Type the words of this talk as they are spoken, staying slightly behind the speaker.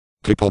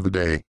tip of the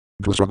day.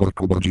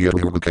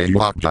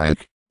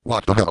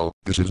 What the hell?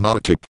 This is not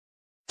a tip.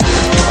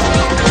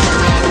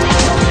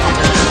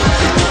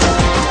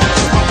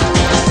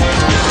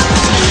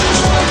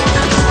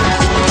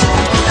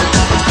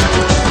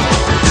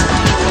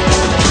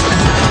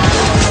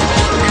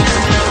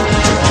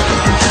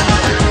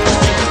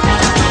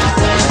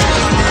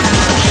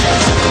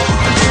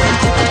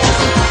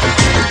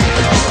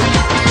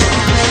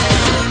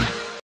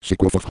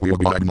 Sequel of Wheel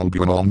Diagonal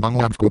Beyond All Bang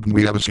Labs Club and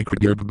we have a secret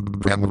gear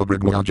van with a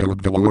brig without jelly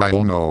below I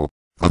don't know.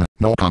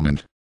 No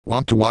comment.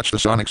 Want to watch the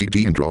Sonic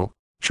CD intro?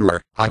 Sure,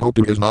 I hope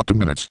it is not 2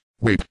 minutes.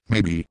 Wait,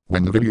 maybe,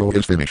 when the video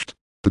is finished.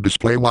 The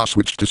display was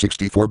switched to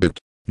 64-bit.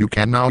 You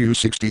can now use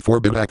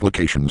 64-bit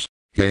applications.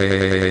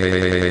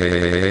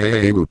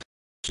 Yay!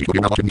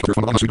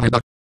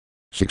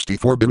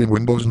 64-bit in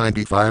Windows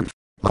 95?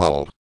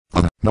 Lol.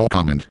 No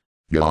comment.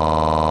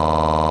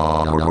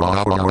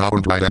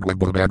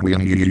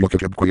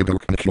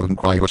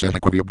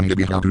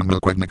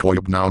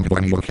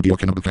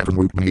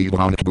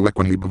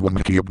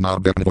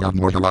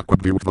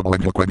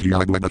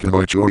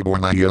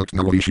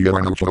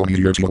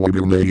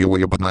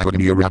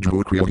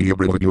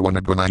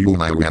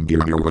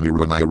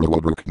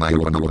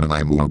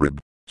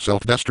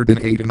 Self-destruct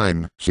in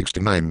 89,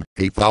 69,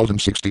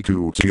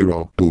 8062,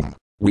 0, boom.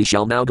 We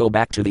shall now go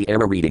back to the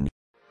error reading.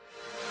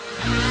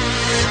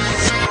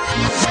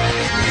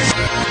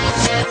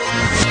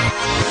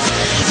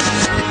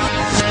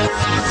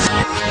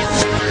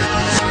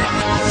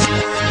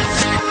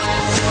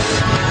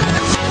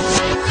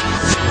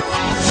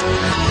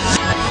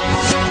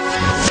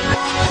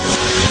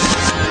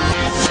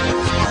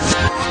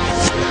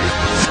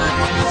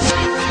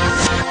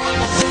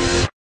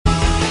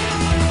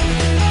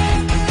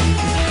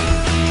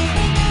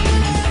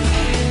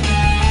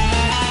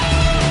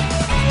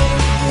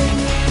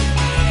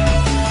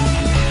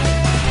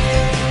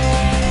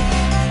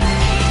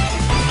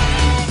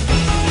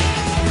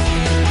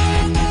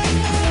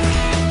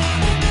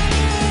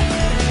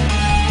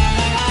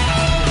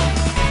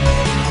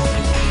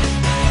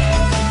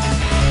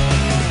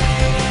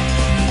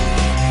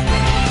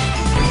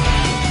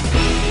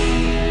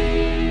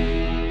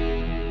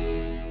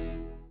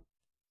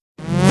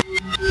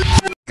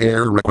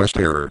 Error request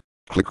error.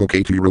 Click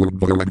OK to reload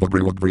the leg of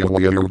reload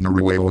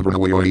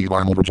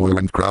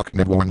and crack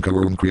never and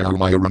color and create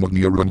my run of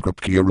near run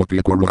cup here of the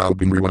aqua out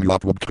been rewan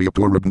lot of three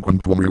to ribbon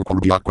quant from real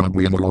cordiac when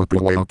we and the lot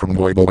away from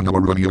voibo and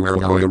our run here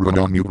how I run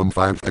on you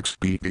 5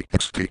 XP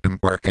XT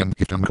empire and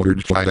hit them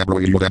colored slide abro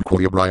you then call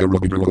your briar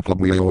rugby little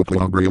club we all play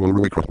on real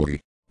really.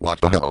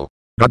 What the hell?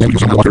 God damn you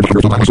some water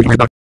here from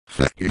my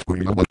Feck is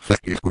going on what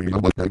feck is going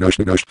on what the gosh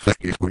feck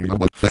is going on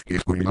what feck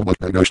is going on what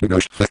the gosh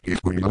feck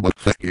is going on what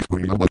feck is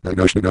going on what the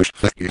gosh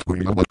feck is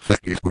going on what feck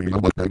is going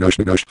on what the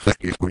gosh feck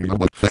is going on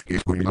what feck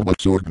is going on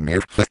what sword and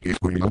air feck is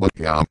going on what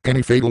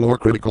any fatal or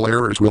critical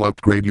errors will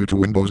upgrade you to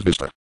Windows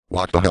Vista.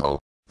 What the hell?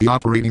 The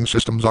operating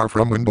systems are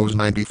from Windows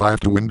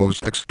 95 to Windows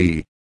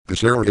XP.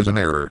 This error is an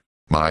error.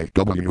 My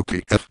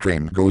WTF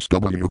train goes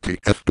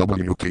WTF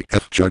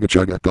chugga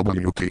chugga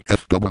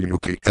WTF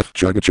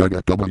chugga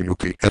chugga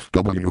WTF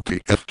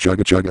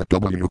chugga chugga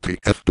WTF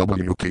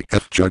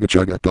chugga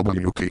chugga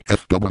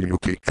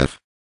WTF.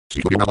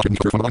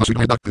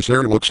 This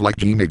error looks like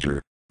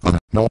teenager.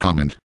 No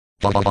comment.